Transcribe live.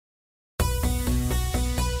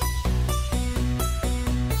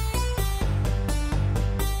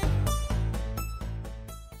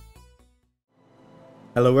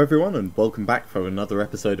Hello everyone and welcome back for another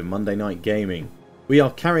episode of Monday Night Gaming. We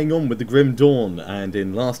are carrying on with the Grim Dawn, and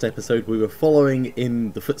in last episode we were following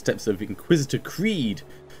in the footsteps of Inquisitor Creed,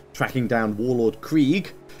 tracking down Warlord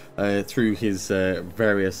Krieg through his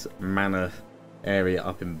various manor area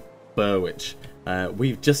up in Burwitch.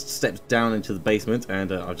 We've just stepped down into the basement,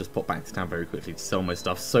 and I've just popped back to town very quickly to sell my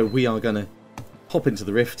stuff, so we are going to hop into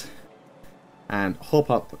the rift and hop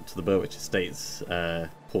up to the Burwitch Estates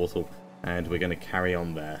portal. And we're going to carry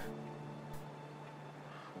on there.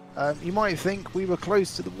 You might think we were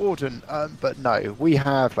close to the Warden, but no. We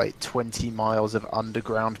have like 20 miles of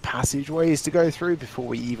underground passageways to go through before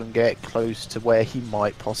we even get close to where he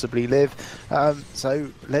might possibly live.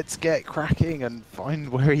 So let's get cracking and find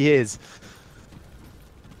where he is.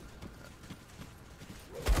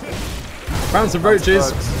 Found some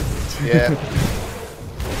roaches! Yeah.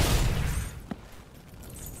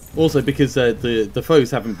 Also, because the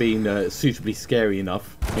foes haven't been suitably scary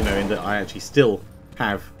enough, you know, in that I actually still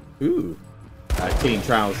have clean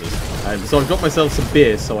trousers. So I've got myself some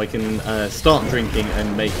beer so I can start drinking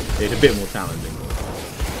and make it a bit more challenging.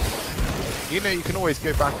 You know, you can always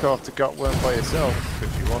go back after Gutworm by yourself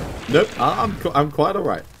if you want. Nope, I'm quite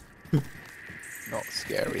alright. Not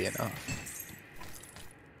scary enough.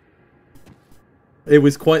 It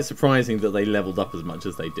was quite surprising that they leveled up as much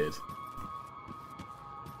as they did.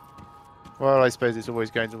 Well, I suppose it's always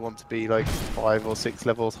going to want to be like 5 or 6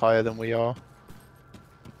 levels higher than we are.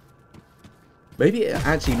 Maybe it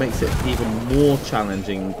actually makes it even more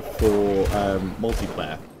challenging for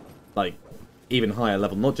multiplayer. Like, even higher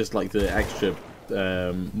level, not just like the extra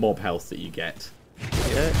mob health that you get.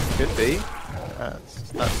 Yeah, it could be.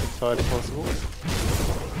 That's entirely possible.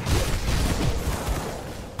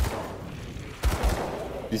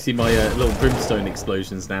 You see my little brimstone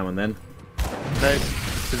explosions now and then? No.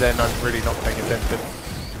 So then I'm really not paying attention.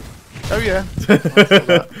 Oh yeah.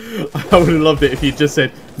 I would have loved it if you just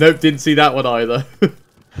said, nope, didn't see that one either.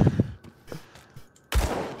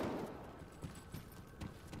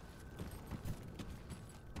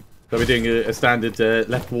 So we're doing a standard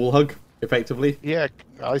left wall hug, effectively? Yeah,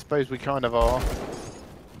 I suppose we kind of are.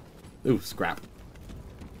 Ooh, scrap.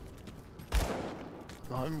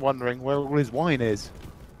 I'm wondering where all his wine is.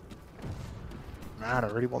 Man, I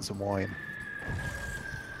really want some wine.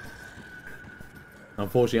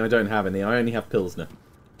 Unfortunately, I don't have any. I only have Pilsner.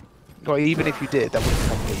 Well, even if you did, that wouldn't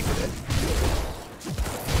help me with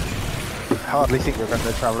it. I hardly think we're going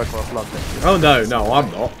to travel across London. Oh, no, I'm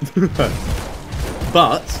not.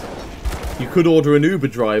 But you could order an Uber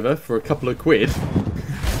driver for a couple of quid.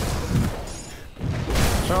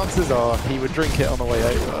 Chances are he would drink it on the way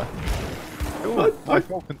over. Ooh, my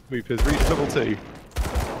Falcon Swoop has reached level 2.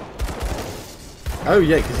 Oh,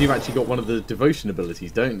 yeah, because you've actually got one of the devotion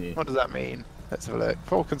abilities, don't you? What does that mean? Let's have a look.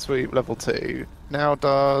 Falcon Sweep level 2 now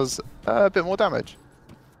does a bit more damage.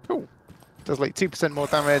 Cool. Does like 2% more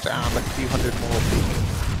damage and like a few hundred more feet.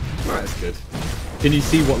 That's good. Can you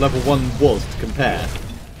see what level 1 was to compare?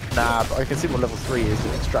 Nah, but I can see what level 3 is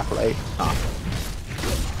to extrapolate. Ah.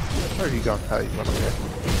 Where have you gone? Oh, you've gone over here.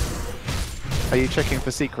 Are you checking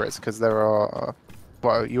for secrets? Because there are...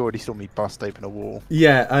 well, you already saw me bust open a wall.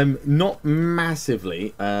 Yeah, not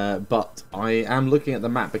massively, but I am looking at the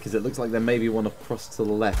map because it looks like there may be one across to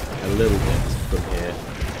the left a little bit from here.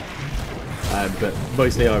 But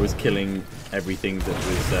mostly I was killing everything that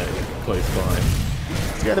was close by.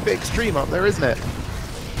 It's getting a bit extreme up there, isn't it?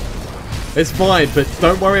 It's fine, but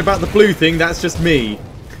don't worry about the blue thing, that's just me.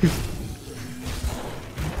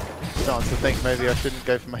 Starting to think maybe I shouldn't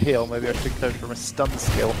go from a heal, maybe I should go from a stun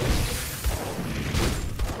skill.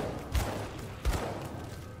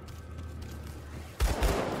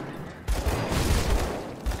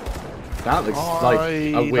 That looks like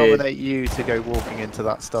a I weird... nominate you to go walking into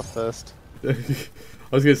that stuff first. I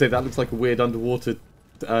was going to say, that looks like a weird underwater,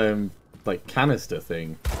 like, canister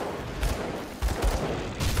thing.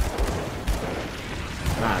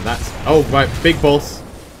 Man, that's... Oh, right, big boss.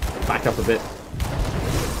 Back up a bit.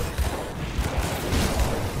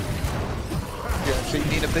 You actually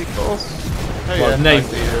need a big boss? Oh, Well, yeah, name... I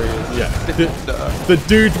see, there he is. Yeah. The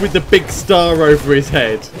dude with the big star over his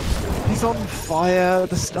head. He's on fire.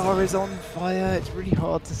 The star is on fire. It's really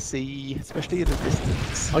hard to see, especially at a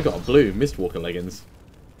distance. I got a blue Mistwalker leggings.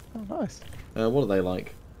 Oh, nice. What are they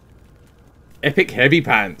like? Epic heavy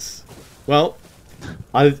pants. Well,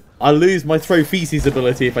 I lose my throw feces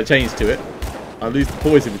ability if I change to it. I lose the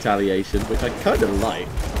poison retaliation, which I kind of like.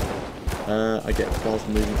 I get fast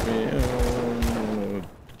moving speed.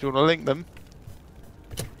 Do you want to link them?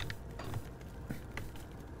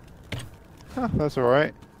 Huh, that's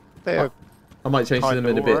alright. They're I might change to them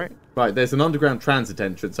in a bit. Right. Right, there's an underground transit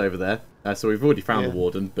entrance over there. So we've already found the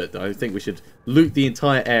Warden, but I think we should loot the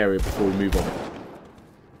entire area before we move on.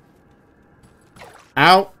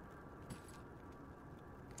 Ow!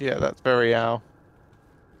 Yeah, that's very ow.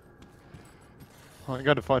 I'm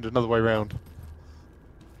going to find another way round.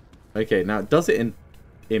 Okay, now it does it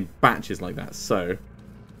in batches like that, so...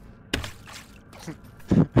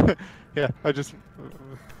 Yeah, I just...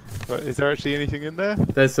 But is there actually anything in there?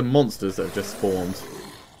 There's some monsters that have just spawned.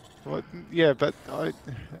 What? Yeah, but I...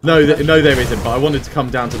 No, no, there isn't, but I wanted to come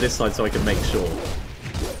down to this side so I can make sure.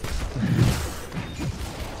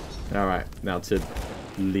 Alright, now to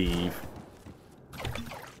leave.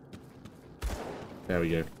 There we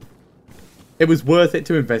go. It was worth it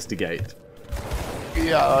to investigate.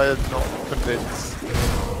 Yeah, I am not convinced.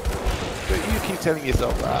 But you keep telling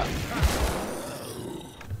yourself that.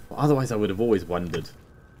 Well, otherwise I would have always wondered.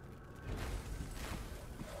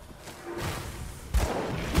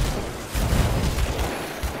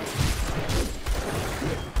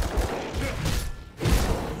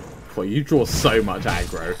 Well, you draw so much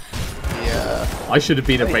aggro. Yeah. I should have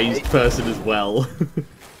been a ranged person as well.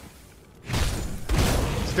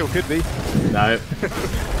 Still could be. No.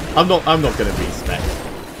 I'm not gonna be spec.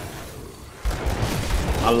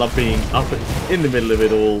 I love being up in the middle of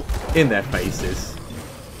it all, in their faces.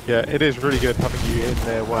 Yeah, it is really good having you in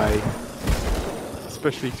their way.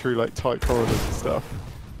 Especially through like tight corridors and stuff.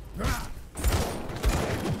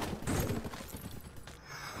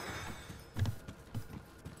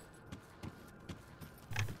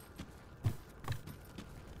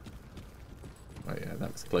 Oh yeah,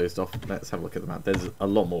 that's closed off. Let's have a look at the map. There's a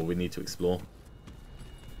lot more we need to explore.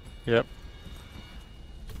 Yep.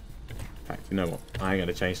 In fact, you know what? I'm going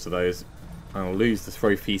to change to those. I'll lose the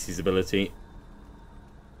throw feces ability.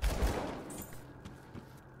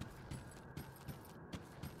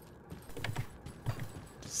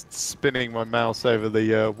 Just spinning my mouse over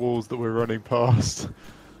the walls that we're running past.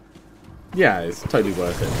 Yeah, it's totally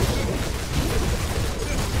worth it.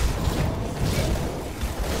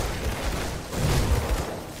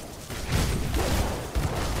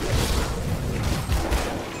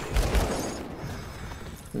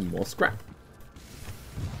 More scrap.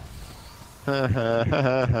 There's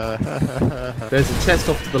a chest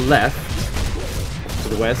off to the left, to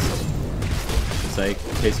the west. I should say,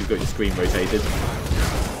 in case you've got your screen rotated.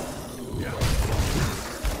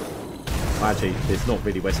 Well, actually, it's not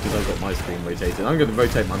really west because I've got my screen rotated. I'm going to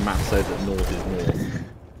rotate my map so that north is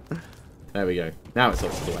north. There we go. Now it's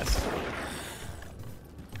off to the west.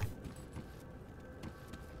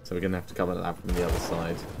 So we're going to have to cover that from the other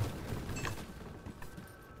side.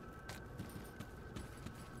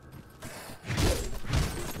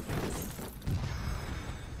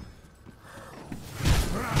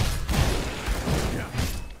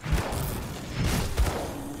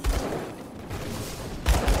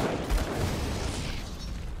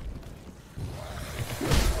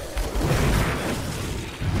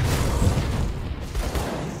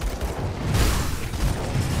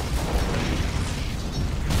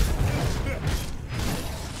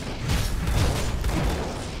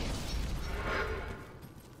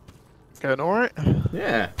 Going alright?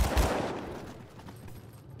 Yeah.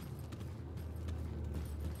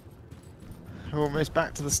 We're almost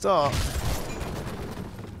back to the start.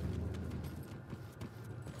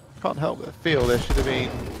 Can't help but feel there should have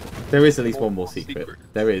been... There is at least one more secret.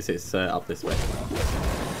 There is, it's up this way.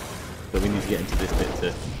 But we need to get into this bit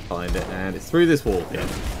to find it, and it's through this wall here.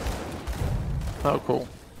 Oh, cool.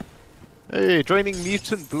 Hey, draining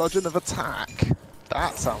mutant bludgeon of attack.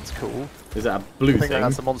 That sounds cool. Is that a blue I think thing?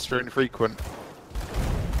 that's a monster infrequent.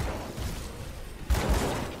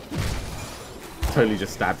 Totally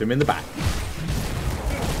just stabbed him in the back.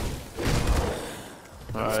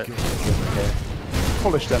 Alright. Okay.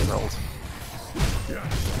 Polished emerald.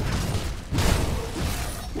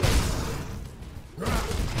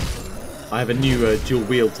 I have a new dual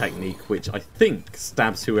wield technique, which I think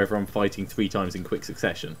stabs whoever I'm fighting 3 times in quick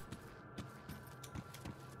succession.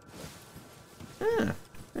 Ah,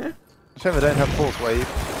 yeah. Shame I don't have force wave.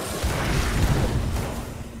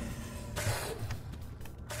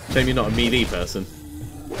 Shame you're not a melee person.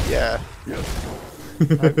 Yeah.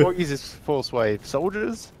 What uses force wave?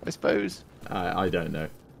 Soldiers, I suppose? I don't know.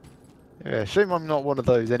 Yeah, shame I'm not one of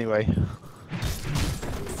those anyway.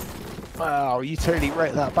 Wow, you totally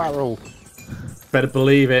wrecked that barrel. Better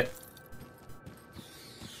believe it.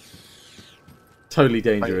 Totally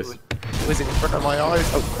dangerous. Wait, was it in front of my eyes?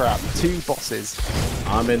 Oh crap, 2 bosses.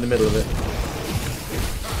 I'm in the middle of it.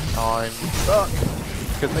 I'm stuck.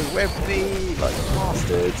 Because they webbed me like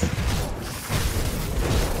bastards.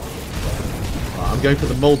 Right, I'm going for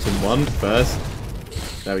the molten one first.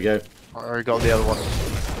 There we go. I already got the other one.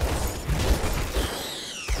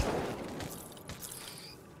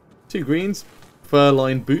 2 greens,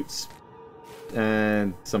 fur-lined boots,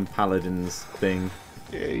 and some paladin's thing.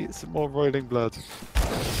 Yeah, some more rolling blood.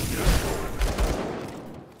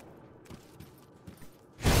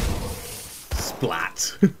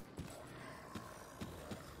 Splat.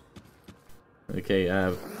 Okay,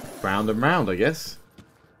 round and round, I guess.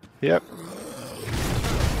 Yep.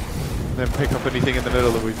 Then pick up anything in the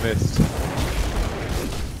middle that we've missed.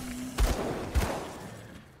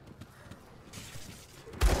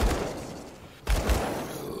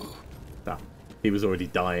 Ah, he was already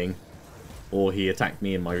dying. Or he attacked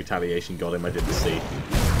me and my retaliation got him, I didn't see.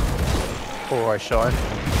 Or I shine.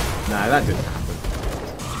 Nah, that didn't happen.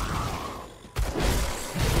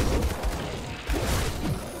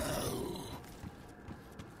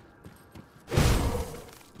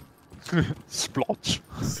 Splotch.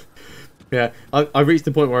 Yeah, I reached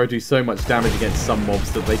the point where I do so much damage against some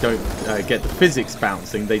mobs that they don't get the physics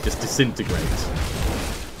bouncing, they just disintegrate.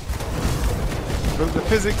 But the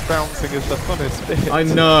physics bouncing is the funnest bit. I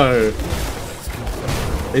know!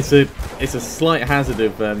 It's a slight hazard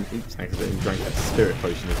of oops, I accidentally drank that spirit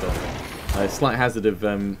potion as well. A slight hazard of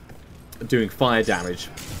doing fire damage.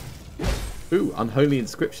 Ooh, unholy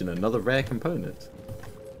inscription, another rare component.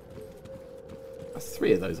 That's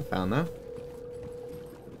 3 of those I found now.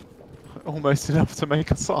 Almost enough to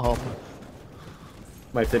make a psalm.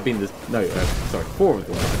 Wait, if they've been this. No, sorry, 4 of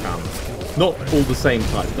them I found. Not all the same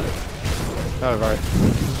type though. Oh, right.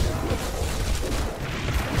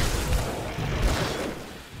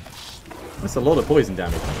 That's a lot of poison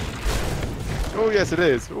damage. Oh, yes, it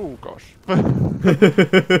is. Oh, gosh.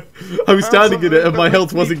 I was standing in it and my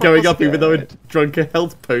health Absolutely wasn't going up even though scared. I'd drunk a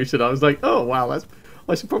health potion. I was like, oh wow,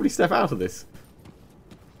 I should probably step out of this.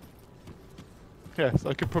 Yes,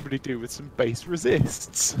 I could probably do with some base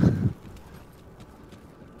resists.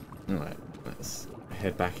 Alright, let's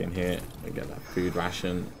head back in here and get that food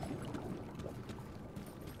ration.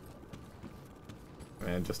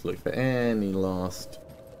 And just look for any last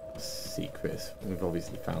secrets. We've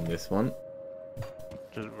obviously found this one.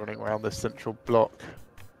 Just running around this central block.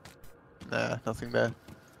 Nah, nothing there.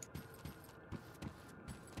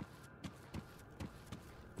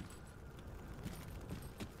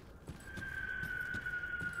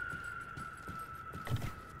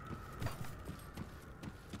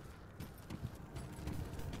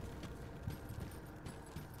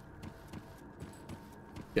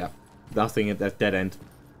 Yeah, nothing at that dead end.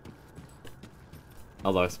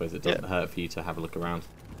 Although I suppose it doesn't hurt for you to have a look around.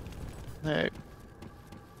 No.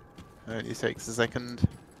 Only takes a second.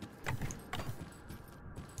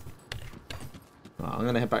 Right, I'm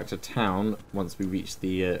going to head back to town once we reach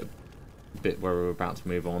the bit where we're about to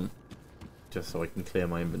move on. Just so I can clear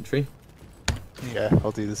my inventory. Yeah,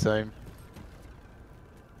 I'll do the same.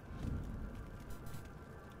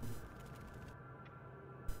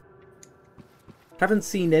 Haven't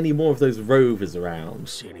seen any more of those rovers around.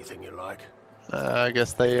 See anything you like? I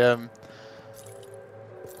guess they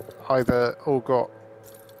either all got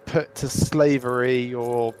put to slavery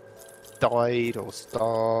or died or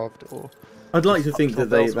starved or... I'd like to think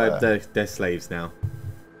that elsewhere. they're slaves now.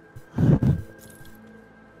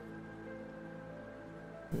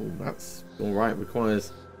 Ooh, that's alright,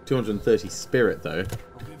 requires 230 spirit though.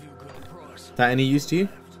 I'll give you a good price. Is that any use to you?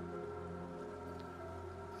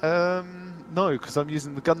 No, because I'm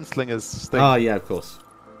using the gunslingers thing. Ah, yeah, of course.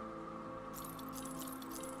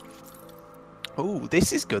 Oh,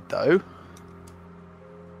 this is good though.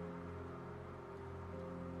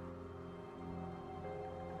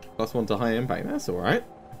 +1 to high impact, that's alright.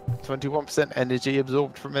 21% energy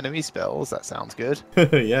absorbed from enemy spells. That sounds good.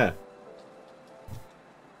 Yeah.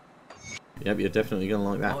 Yep, you're definitely going to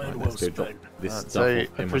like that. Iron Right, well let's go drop spent. this stuff So off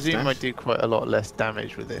I in my presume I stash. do quite a lot less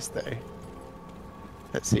damage with this though.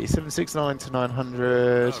 Let's see, 769 to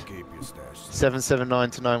 900, I'll keep your stash.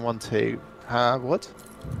 779 to 912. What?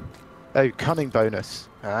 Oh, cunning bonus.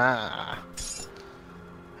 Ah.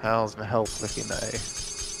 How's my health looking though?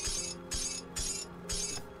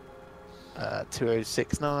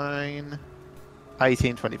 2069,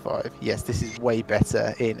 1825. Yes, this is way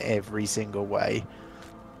better in every single way.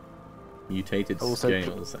 Mutated Also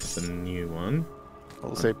scales, that's a new one.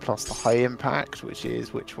 Also, plus the high impact, which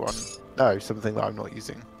is which one? No, something that I'm not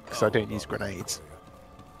using because I don't use grenades.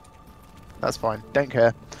 That's fine. Don't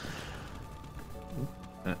care.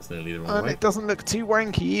 That's nearly the wrong And way. it doesn't look too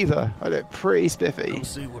wanky either. I look pretty spiffy. Come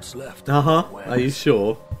see what's left. Uh-huh, are you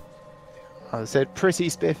sure? I said pretty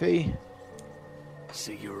spiffy.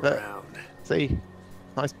 See you But- around. See?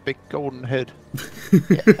 Nice big golden head.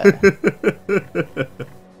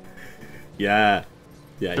 Yeah.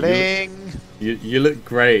 Yeah. Yeah, Bling! you look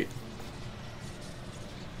great.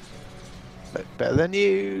 Look better than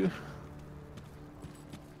you.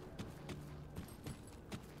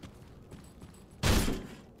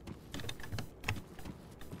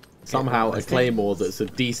 Somehow a claymore that's a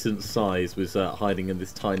decent size was hiding in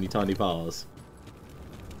this tiny vase.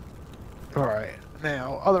 Alright,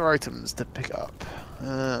 now other items to pick up.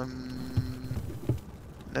 No.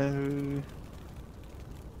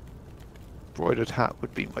 Broidered hat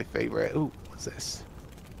would be my favourite. Ooh, what's this?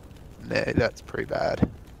 No, that's pretty bad.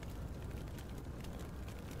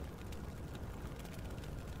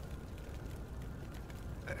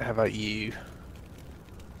 How about you?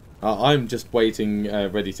 I'm just waiting,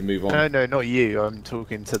 ready to move on. No, no, not you. I'm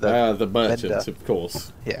talking to the merchant, vendor. of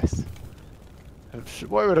course. Yes.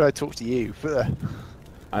 Why would I talk to you?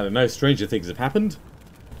 I don't know, stranger things have happened.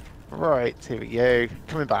 Right, here we go.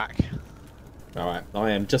 Coming back. Alright,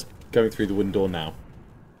 I am just going through the wooden door now.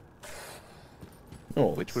 Oh,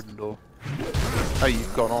 Which wooden door? Oh,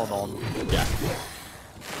 you've gone on. Yeah.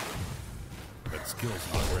 That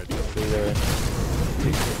skill's not ready.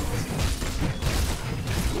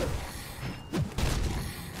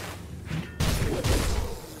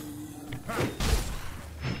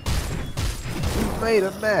 You've made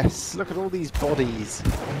a mess. Look at all these bodies.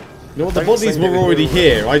 You know what, the Don't bodies say were they already were-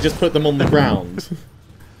 here, I just put them on the ground.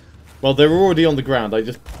 Well, they were already on the ground, I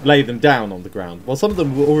just laid them down on the ground. Well, some of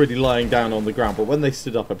them were already lying down on the ground, but when they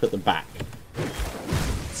stood up, I put them back.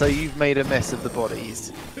 So you've made a mess of the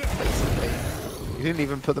bodies, basically. You didn't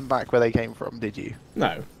even put them back where they came from, did you?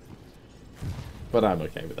 No. But I'm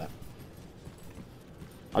okay with that.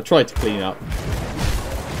 I tried to clean up.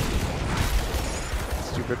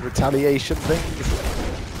 Stupid retaliation things.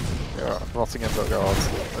 Yeah, Rottingham Guards.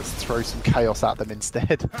 Let's throw some chaos at them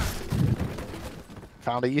instead.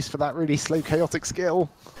 Found a use for that really slow chaotic skill.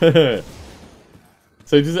 So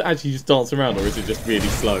does it actually just dance around, or is it just really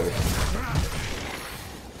slow?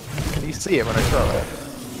 Can you see it when I throw it?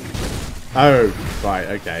 Oh, right,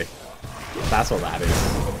 okay. That's what that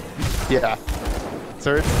is. Yeah.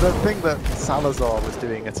 So it's the thing that Salazar was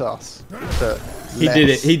doing at us. But He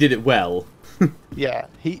did it well. Yeah,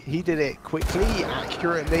 he did it quickly,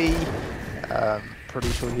 accurately. Pretty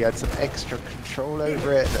sure he had some extra control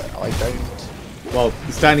over it that I don't. Well,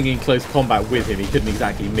 standing in close combat with him, he couldn't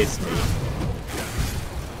exactly miss me.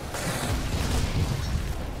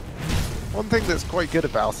 One thing that's quite good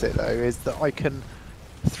about it though is that I can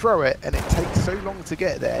throw it and it takes so long to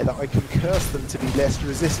get there that I can curse them to be less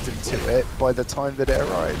resistant to it by the time that it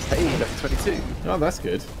arrives. Hey, level 22. Oh, that's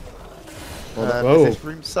good. Well, Is this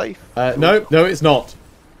room safe? no, it's not.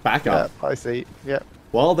 Back up. I see. Yep.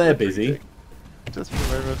 While they're busy, Just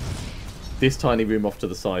for a moment. this tiny room off to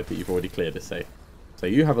the side that you've already cleared is safe. So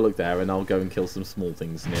you have a look there, and I'll go and kill some small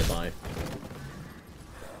things nearby.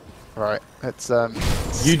 Right, let's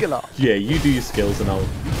skill up. Yeah, you do your skills, and I'll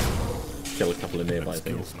kill a couple of nearby That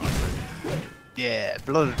things. skill's not ready. Yeah,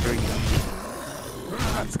 blood of dream.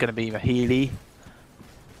 That's gonna be my Healy.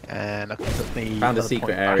 And I can put the Found a other secret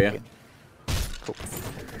point back area. in. Cool.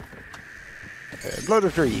 Blood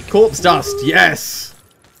of dream. Corpse dust, yes!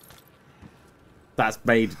 That's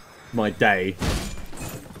made my day.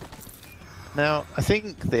 Now, I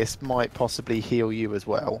think this might possibly heal you as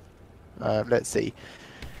well. Let's see.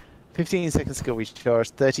 15-second skill recharge,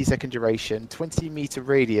 30-second duration, 20-meter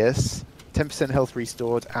radius, 10% health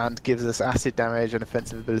restored, and gives us acid damage and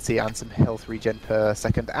offensive ability and some health regen per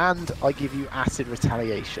second. And I give you acid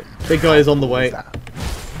retaliation. Big guy is on the What way. is that?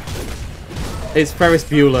 It's Ferris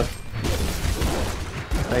Bueller.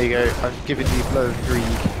 There you go. I've given you blood of greed.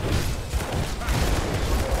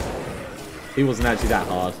 He wasn't actually that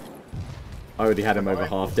hard. I already had him over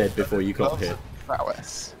half dead before you got here.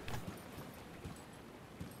 Prowess.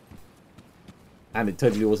 And it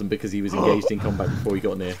totally wasn't because he was engaged in combat before he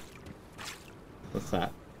got near. What's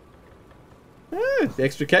that? Ah, the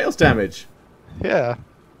extra chaos damage. Yeah.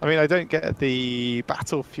 I mean, I don't get the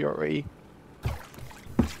Battle Fury.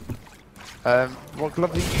 What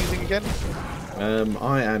glove are you using again?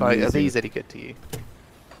 I am Are using these any good to you?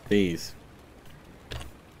 these.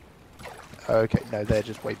 Okay, no, they're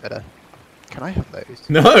just way better. Can I have those?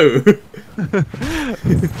 No!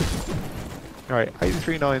 Right,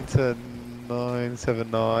 839 to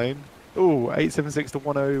 979. Ooh, 876 to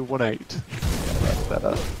 1018. Yeah, that's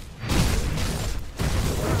better.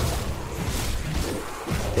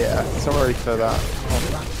 Yeah, sorry for that.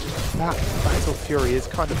 Oh, that Battle Fury is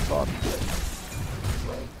kind of fun.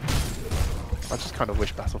 I just kind of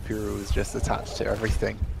wish Battle Fury was just attached to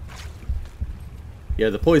everything. Yeah,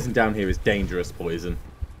 the poison down here is dangerous poison.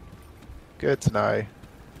 Good to know.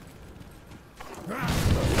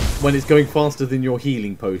 when it's going faster than your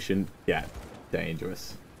healing potion, yeah,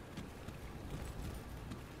 dangerous.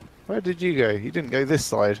 Where did you go? You didn't go this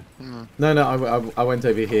side. No, I went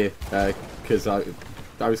over here because I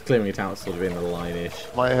was clearing it out sort of in the line-ish.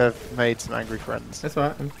 Might have made some angry friends. That's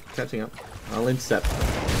alright, I'm catching up. I'll intercept.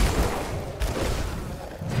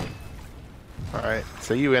 Alright,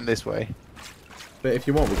 so you went this way. But if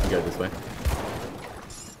you want, we can go this way.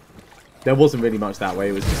 There wasn't really much that way,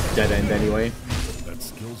 it was just a dead end anyway. That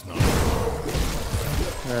skill's not.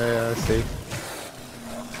 Yeah, I see.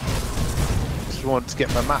 Just want to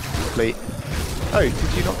get my map complete. Oh,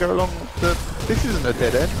 did you not go along the... This isn't a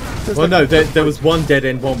dead end. There's Well, like no, there was one dead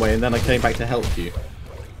end one way, and then I came back to help you.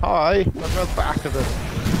 Hi, I'm at the back of the...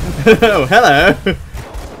 Oh, hello!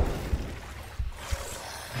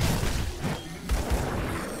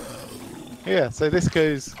 Yeah, so this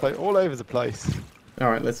goes like all over the place.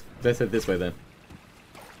 Alright, let's head this way then.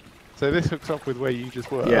 So this hooks up with where you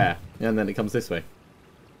just were. Yeah, and then it comes this way.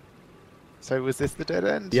 So was this the dead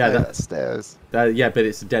end? Yeah, No, that- that's stairs. Yeah, but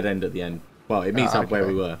it's a dead end at the end. Well, it meets up where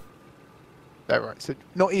okay. we were. Oh, right. So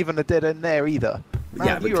not even a dead end there either. Man,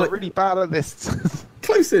 Yeah, but you are really bad at this.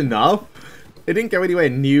 Close enough! It didn't go anywhere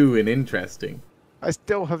new and interesting. I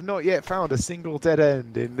still have not yet found a single dead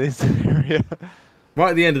end in this area.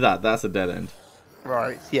 Right at the end of that, that's a dead end.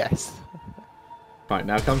 Right, yes. Right,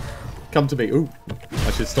 now come to me. Ooh,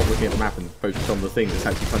 I should stop looking at the map and focus on the thing that's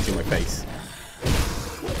actually punching my face.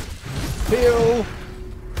 Heal!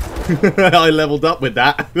 I leveled up with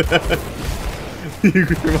that. You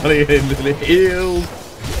running in and heal.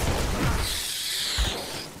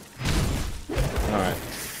 Alright.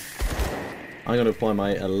 I'm going to apply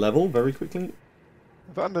my level very quickly.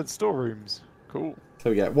 Abandoned storerooms. Cool.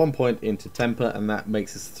 So we get 1 point into temper, and that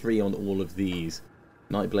makes us 3 on all of these.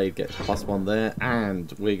 Nightblade gets +1 there,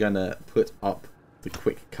 and we're going to put up the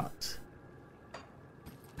quick cut.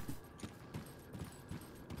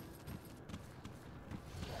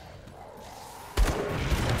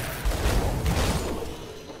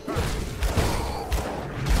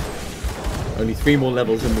 Only 3 more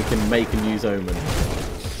levels and we can make and use Omen. In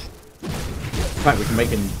fact, we can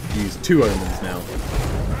make and use 2 Omens now.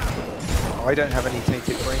 I don't have any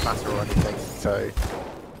tainted grey matter or anything, so...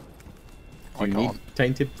 Do you need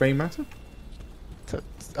tainted brain matter?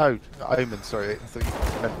 Oh, omen, sorry. I thought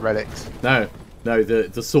you meant relics. No,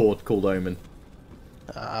 the sword called Omen.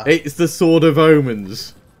 It's the Sword of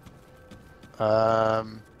Omens.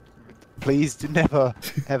 Please do never,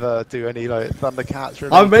 ever do any, like, Thundercats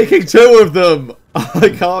or I'm anything. making 2 of them! I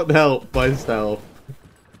can't help myself.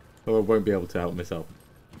 Or I won't be able to help myself.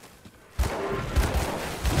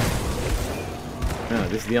 No,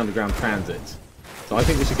 this is the underground transit. So I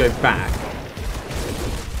think we should go back.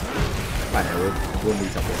 I know, we'll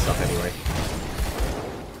meet up with stuff anyway.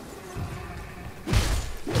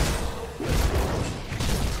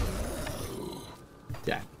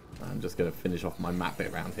 Yeah, I'm just going to finish off my map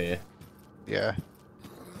bit around here. Yeah.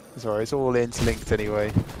 Sorry, it's all interlinked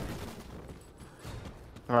anyway.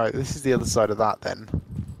 Alright, this is the other side of that then.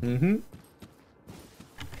 Mm-hmm.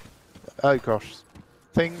 Oh gosh.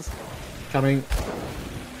 Things. Coming.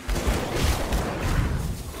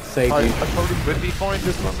 Save I you. probably would be fine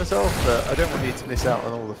just by myself, but I don't want you to miss out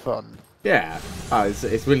on all the fun. Yeah. Oh,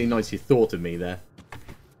 it's really nice you thought of me there.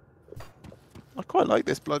 I quite like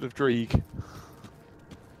this Blood of Dreeg.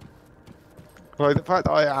 Like, the fact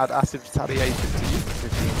that I add acid retaliation to you for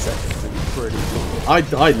 15 seconds is pretty cool.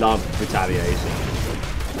 I love retaliation.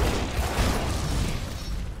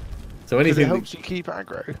 So Because it anything helps you keep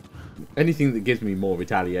aggro. anything that gives me more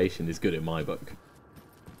retaliation is good in my book.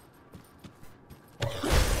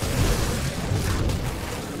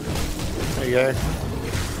 There you go.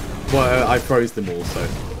 Well, I froze them all, so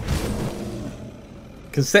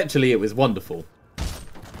conceptually it was wonderful.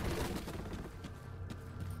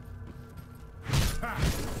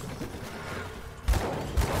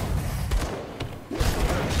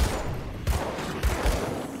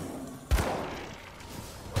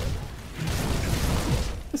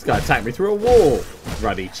 This guy attacked me through a wall.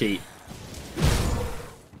 Ruddy cheat.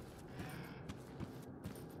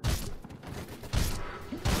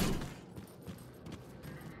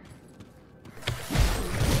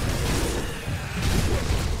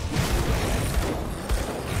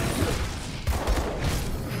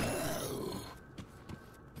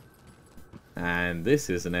 And this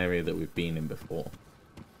is an area that we've been in before.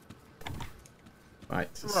 Right,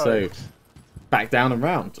 so back down and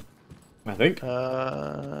round, I think.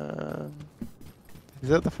 Is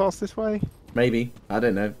that the fastest way? Maybe. I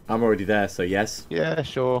don't know. I'm already there, so yes. Yeah,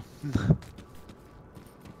 sure.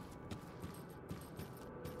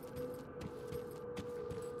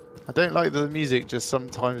 I don't like that the music just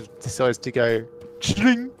sometimes decides to go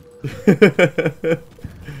chling.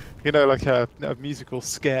 You know, like a musical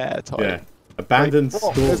scare type. Yeah. Abandoned Like,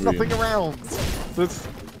 what? storeroom. There's nothing around. There's...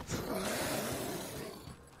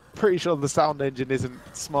 Pretty sure the sound engine isn't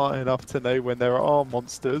smart enough to know when there are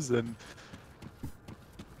monsters and...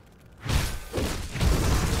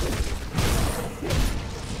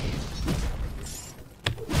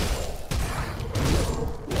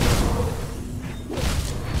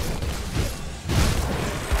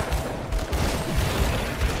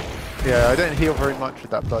 Yeah, I don't heal very much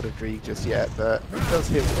with that Blood of Dreeg just yet, but it does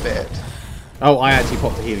heal a bit. Oh, I actually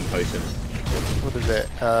popped a healing potion. What is it?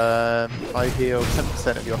 I heal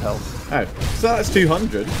 10% of your health. Oh, so that's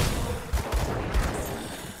 200.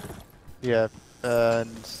 Yeah,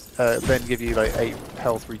 and then give you like 8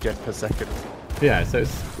 health regen per second. Yeah, so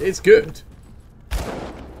it's good.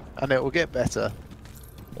 And it will get better.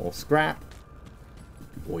 More scrap.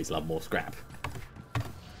 Always love more scrap.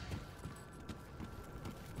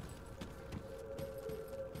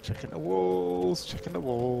 Checking the walls, checking the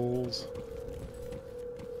walls.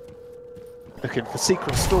 Looking for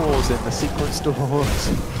secret stores in the secret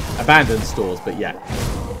stores. Abandoned stores, but yeah.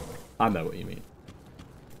 I know what you mean.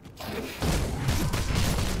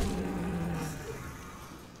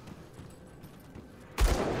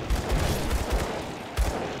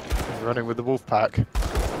 Running with the wolf pack.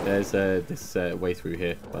 There's this way through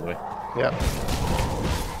here, by the way. Yep.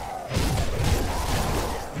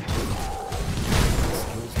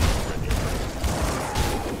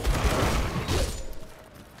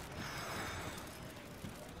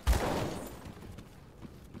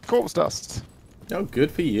 Corpse dust. Oh,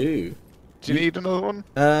 good for you. Do you need another one?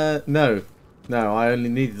 No. No, I only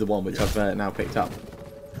needed the one which I've now picked up.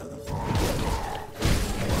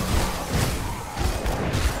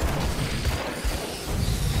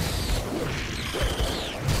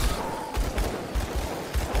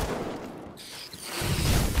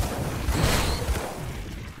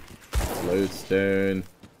 Lodestone,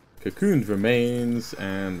 cocooned remains,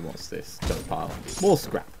 and what's this? Junk pile. More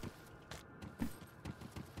scrap.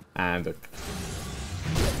 And a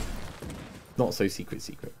not so secret.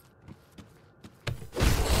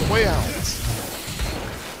 Way out.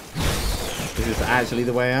 Is this actually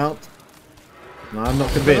the way out? No, I'm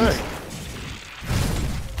not convinced.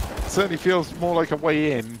 It certainly feels more like a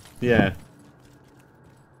way in. Yeah.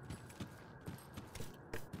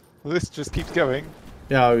 Well, this just keeps going.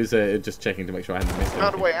 Yeah, I was just checking to make sure I hadn't missed Found a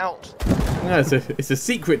anything. way out. No, it's a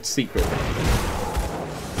secret.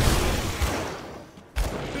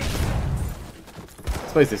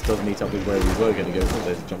 I suppose this does meet up with where we were going to go. Oh,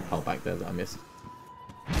 there's a junk pile back there that I missed.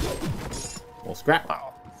 More scrap.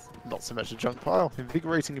 Wow. Not so much a junk pile.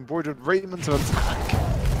 Invigorating embroidered raiment of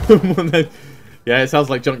attack. Yeah, it sounds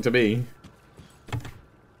like junk to me.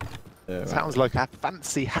 Right. Sounds like a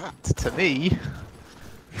fancy hat to me.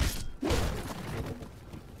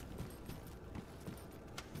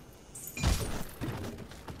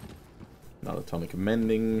 Another tonic of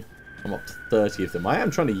mending. I'm up to 30 of them. I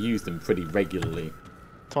am trying to use them pretty regularly.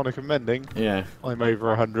 Tonic of mending. Yeah. I'm over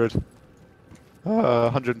 100.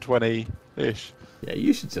 120-ish. Yeah,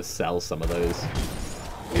 you should just sell some of those.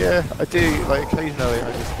 Yeah, I do. Like, occasionally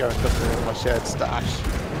I just go and look at my shared stash.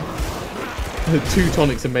 2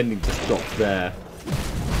 tonics of mending just dropped there.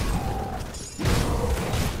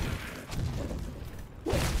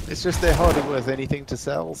 It's just they're hardly worth anything to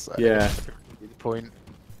sell, so... Yeah. The point.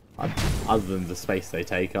 Other than the space they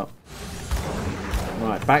take up.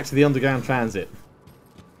 Right, back to the underground transit.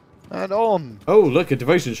 And on! Oh, look, a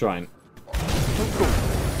devotion shrine. Oh, cool.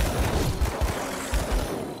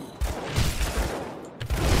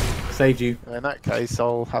 Saved you. In that case,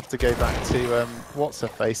 I'll have to go back to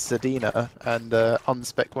what's-her-face, Sedina, and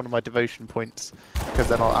unspec one of my devotion points, because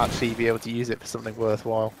then I'll actually be able to use it for something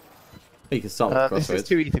worthwhile. You can start with This is crossroads.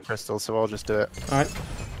 2 ether crystals, so I'll just do it. Alright.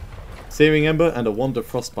 Searing Ember and a Wand of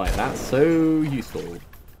Frostbite. That's so useful.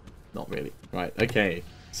 Not really. Right, okay.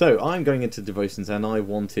 So, I'm going into Devotions and I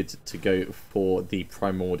wanted to go for the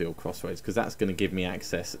Primordial Crossroads because that's going to give me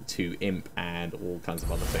access to Imp and all kinds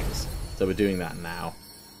of other things. So we're doing that now.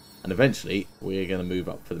 And eventually, we're going to move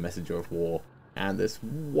up for the Messenger of War. And this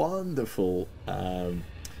wonderful... the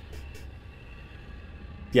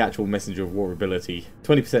actual Messenger of War ability.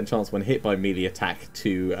 20% chance when hit by melee attack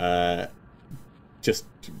to... just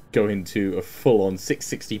go into a full-on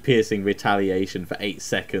 660 piercing retaliation for 8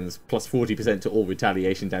 seconds, plus 40% to all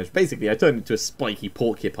retaliation damage. Basically, I turned into a spiky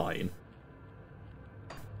porcupine.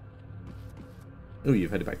 Oh,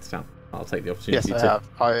 you've headed back to town. I'll take the opportunity Yes, I have.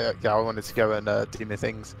 I wanted to go and do my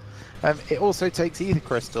things. It also takes ether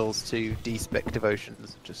crystals to de-spec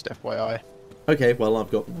devotions, just FYI. Okay, well I've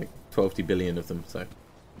got like 12 billion of them, so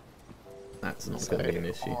that's not going to be an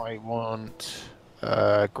issue. I want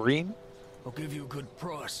green. I'll give you a good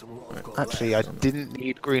price. On what I've got Actually, I left. didn't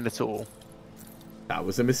need green at all. That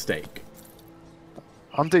was a mistake.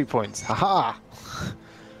 Undo points. Haha!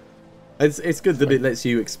 It's good that it lets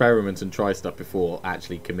you experiment and try stuff before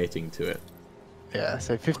actually committing to it. Yeah,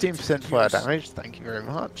 so 15% fire damage, thank you very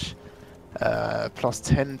much. Plus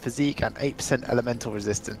 10 physique and 8% elemental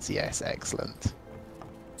resistance, yes, excellent.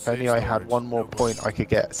 If only I had one more point, I could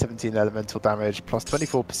get 17 elemental damage, plus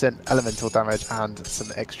 24% elemental damage, and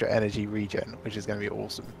some extra energy regen, which is going to be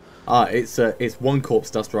awesome. It's one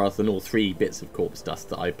corpse dust rather than all 3 bits of corpse dust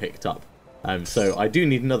that I picked up. So I do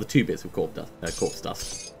need another 2 bits of corpse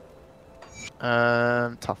dust.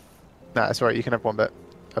 Tough. Nah, that's right, you can have 1 bit.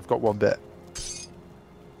 I've got 1 bit.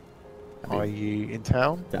 Are you in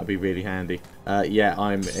town? That'd be really handy. Yeah,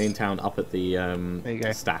 I'm in town up at the There you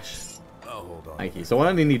go. stash. Oh, hold on. Thank you. So I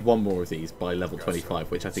only need 1 more of these by level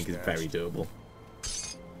 25, which I think is very doable.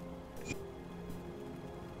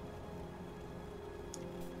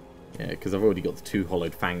 Yeah, because I've already got the 2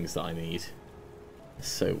 hollowed fangs that I need.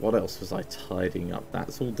 So what else was I tidying up?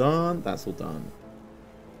 That's all done. That's all done.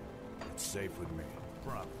 It's safe with me.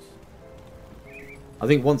 Promise. I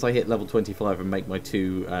think once I hit level 25 and make my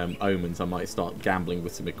 2 omens, I might start gambling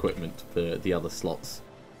with some equipment for the other slots.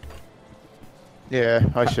 Yeah,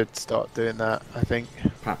 I should start doing that, I think.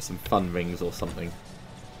 Perhaps some fun rings or something.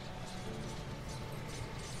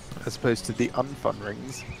 As opposed to the unfun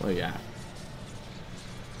rings. Oh yeah.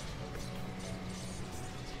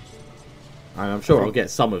 And I'm sure I'll get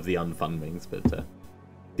some of the unfun rings, but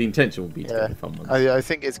the intention will be to get the fun ones. I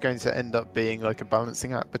think it's going to end up being like a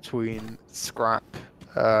balancing act between scrap,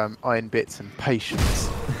 iron bits, and patience.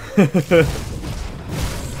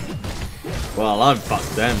 Well, I've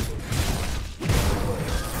fucked them.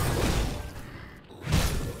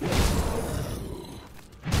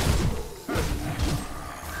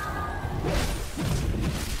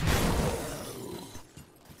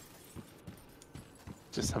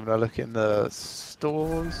 Just having a look in the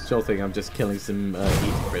stores. Sure thing, I'm just killing some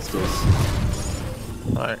ether crystals.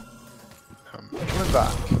 Right. Coming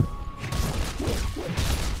back.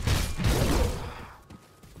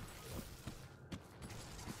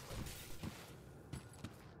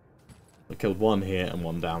 I killed 1 here and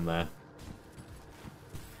 1 down there.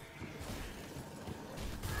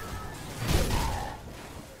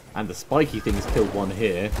 And the spiky things killed 1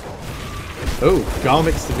 here. Oh,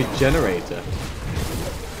 Garmix the Regenerator.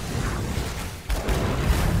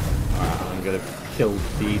 Alright, I'm gonna kill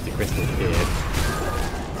the ether crystal here,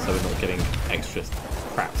 so we're not getting extra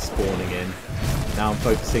crap spawning in. Now I'm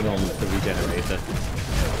focusing on the regenerator.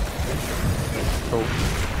 Cool.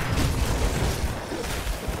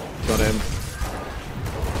 Got him.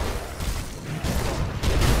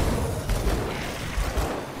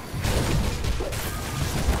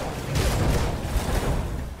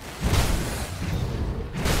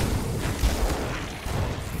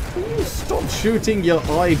 Stop shooting your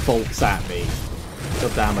eye bolts at me.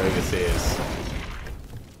 Goddamn overseers.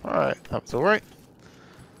 Alright, that was alright.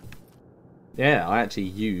 Yeah, I actually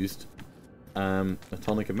used a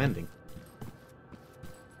tonic of mending.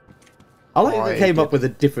 I like that they came up with a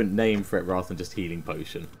different name for it rather than just healing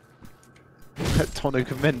potion. Tonic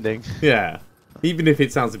of mending. Yeah, even if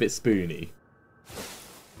it sounds a bit spoony.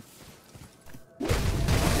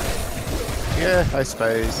 Yeah, I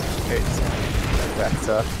suppose it's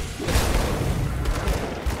better.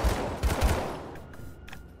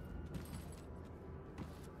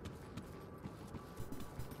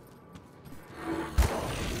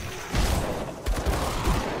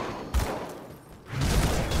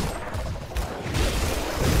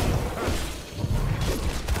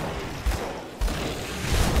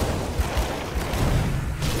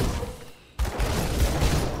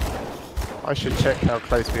 I should check how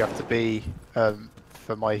close we have to be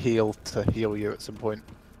for my heal to heal you at some point.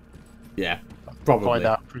 Yeah, probably. Find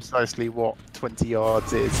out precisely what 20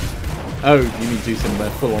 yards is. Oh, you need to do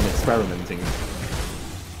some full-on experimenting.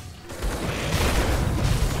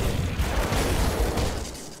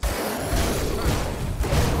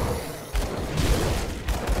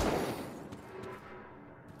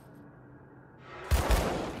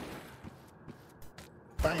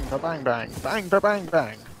 Bang, ba bang, bang, bang, ba bang,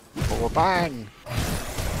 bang, or bang.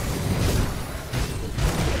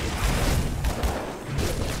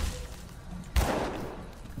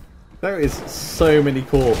 There is so many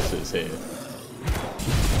corpses here.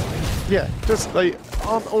 Yeah, just like,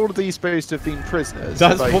 aren't all of these supposed to have been prisoners?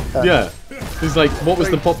 That's like, what, yeah. It's like, what was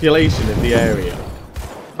the population in the area?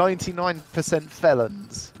 99%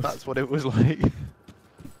 felons. That's what it was like.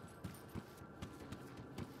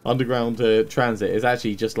 underground transit is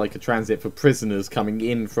actually just like a transit for prisoners coming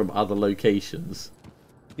in from other locations.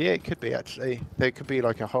 Yeah, it could be actually. There could be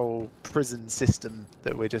like a whole prison system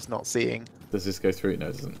that we're just not seeing. Does this go through? No,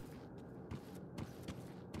 it doesn't.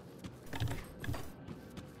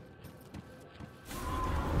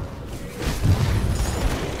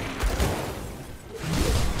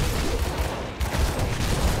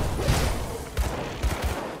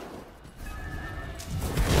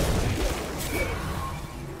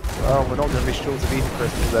 Well, we're not going to be short of eating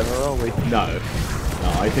crystals then, are we? No. No,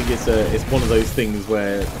 I think it's one of those things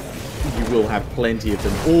where you will have plenty of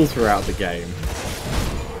them all throughout the game.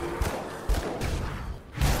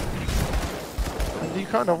 And you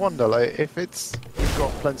kind of wonder, like, if we've got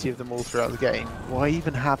plenty of them all throughout the game, why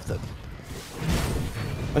even have them?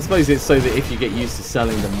 I suppose it's so that if you get used to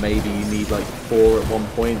selling them, maybe you need like 4 at one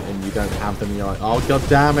point and you don't have them, you're like, oh god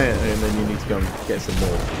damn it, and then you need to go and get some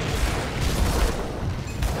more.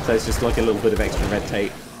 So it's just like a little bit of extra red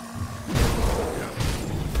tape.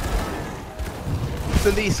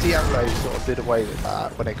 At least Diablo sort of did away with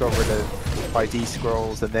that when it got rid of ID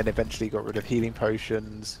scrolls and then eventually got rid of healing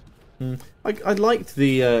potions. I liked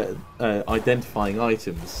the identifying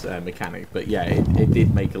items mechanic, but yeah, it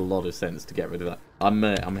did make a lot of sense to get rid of that. I'm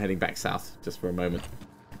heading back south just for a moment.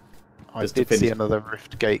 I did see another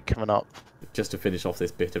rift gate coming up. Just to finish off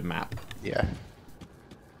this bit of map. Yeah.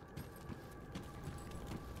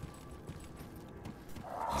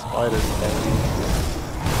 Spiders there.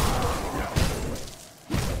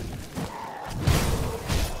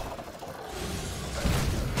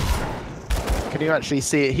 Can you actually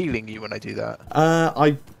see it healing you when I do that?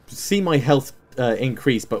 I see my health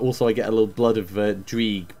increase, but also I get a little blood of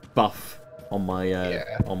Dreeg buff on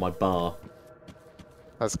my bar.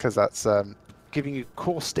 That's because that's giving you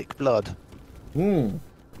caustic blood.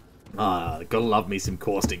 Gotta love me some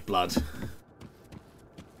caustic blood.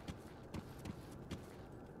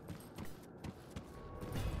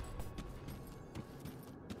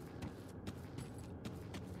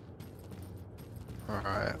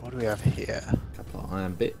 Alright, what do we have here? A couple of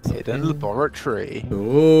iron bits. Hidden laboratory.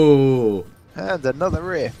 Ooh. And another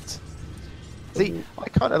rift. See, I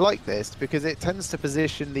kind of like this because it tends to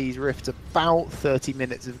position these rifts about 30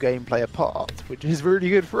 minutes of gameplay apart, which is really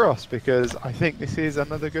good for us because I think this is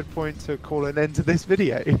another good point to call an end to this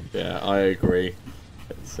video. Yeah, I agree.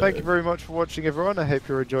 Thank you very much for watching, everyone. I hope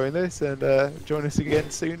you're enjoying this, and join us again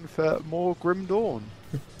soon for more Grim Dawn.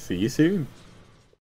 See you soon.